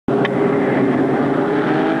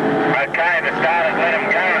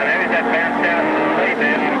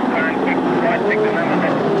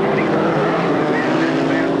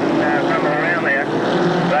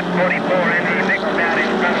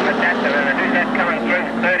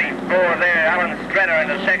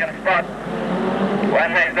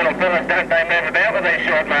fellas, don't they move about with these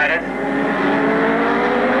short motors.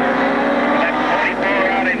 That's 44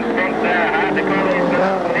 out in front there, hard to call these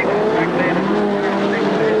fellas. Nichols back there.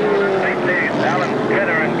 Alan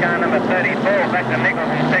Stritter in car number 34, back to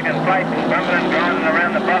Nichols in second place, and bumping and grinding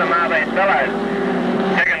around the bottom are these fellows.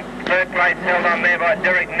 Third place held on there by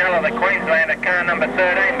Derek Neller, the Queenslander, car number 13,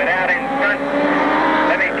 but out in front.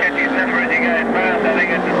 Let me catch his number as he goes past. I think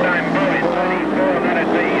it's the same boys. 34, that'd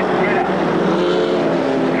be Stritter.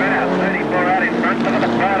 Stritter, 34 out in front. Look at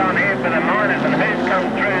the crowd on here for the miners, and who's come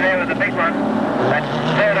through there with the big one? That's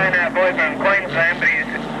 13, our boy from Queensland, but he's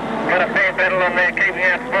got a fair battle on there, keeping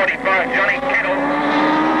out 45, Johnny Kettle.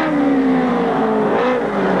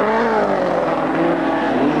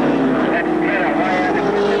 That's Stritter, way out in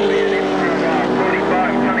front.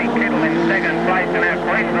 45, Johnny Kettle in second place, and our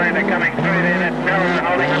Queenslander coming through there. That's Mellon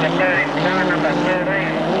holding on to third in car number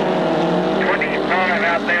 13. 25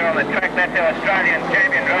 out there on the track. That's our Australian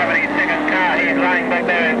champion driving his second car. He's laying back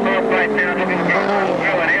there in fourth place now, looking for a run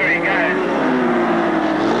through, and here he goes.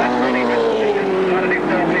 That's when he slotted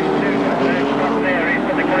himself into third spot there. He's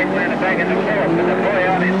put the Queenslander back into fourth, but the boy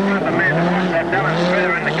out in front, the man that won, that's Alan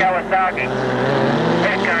Stritter in the Kawasaki.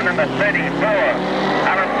 Here's car number 34.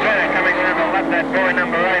 Alan Stritter coming around the left, that boy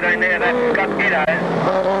number 18 there, that's Scott Giddos.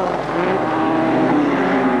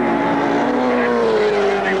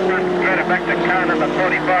 Back to car number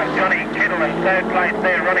 45, Johnny Kettle in third place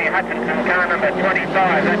there, Ronnie Hutchinson, car number 25.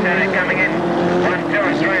 That's how they're coming in. 1, 2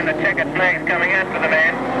 and 3 and the checkered flag's coming out for the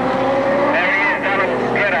man. There he is, Alan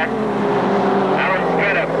Stritter. Alan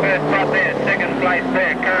Stritter, first spot there, second place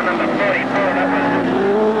there, car number 44. That was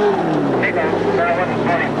Nichols. No, it wasn't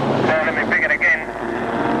 40. So let me pick it again.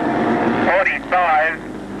 45.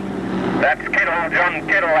 That's Kettle, John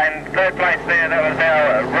Kettle, and third place there, that was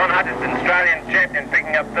our Ron Hutchinson, Australian champion,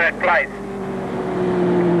 picking up third place.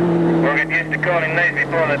 We'll get used to calling these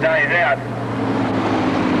before the day's out.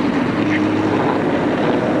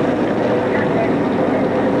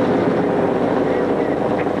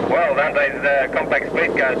 Well, don't these compact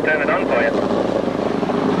speed cars turn it on for you?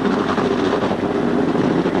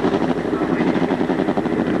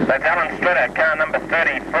 That's Alan Stritter, car number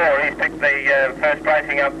 34. He's picked the first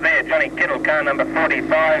placing up there. Johnny Kettle, car number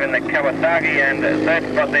 45 in the Kawasaki, and third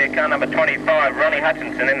spot there, car number 25, Ronnie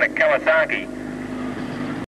Hutchinson in the Kawasaki.